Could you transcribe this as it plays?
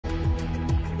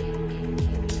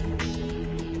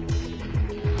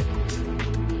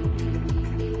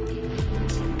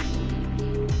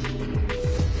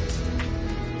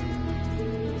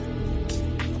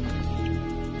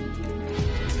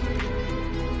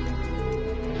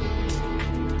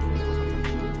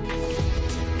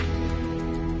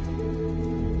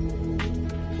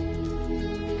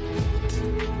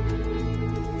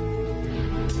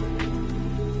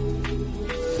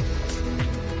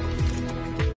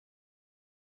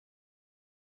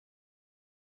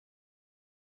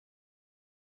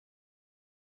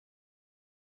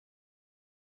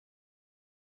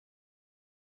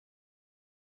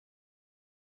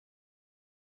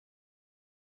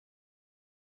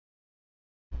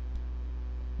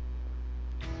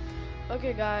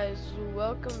Okay guys,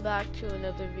 welcome back to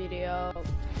another video.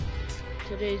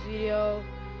 Today's video,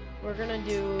 we're gonna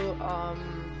do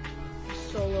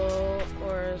solo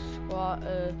or squad,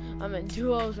 I mean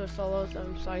duos or solos.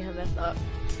 I'm sorry I messed up.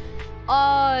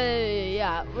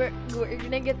 Yeah, we're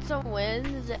gonna get some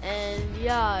wins, and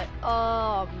yeah,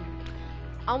 I'm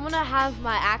gonna have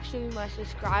my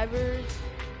subscribers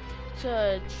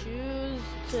to choose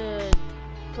to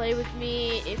play with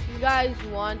me. If you guys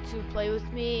want to play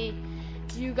with me,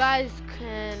 you guys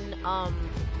can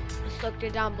select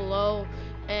it down below,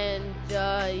 and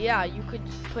yeah, you could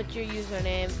put your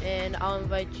username and I'll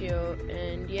invite you,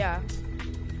 and yeah,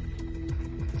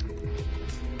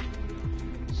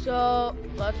 so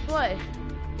let's play.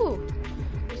 Ooh,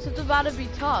 this is about to be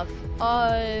tough.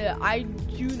 I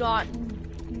do not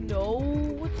know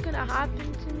what's gonna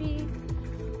happen to me.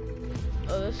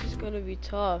 Oh, this is gonna be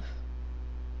tough.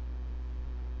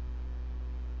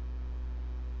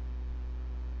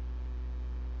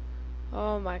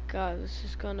 Oh my god, this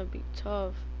is gonna be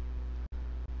tough.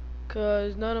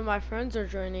 Cause none of my friends are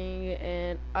joining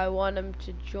and I want them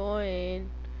to join.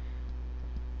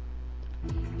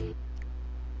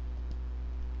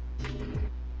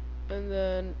 And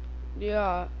then,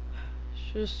 yeah,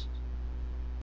 it's just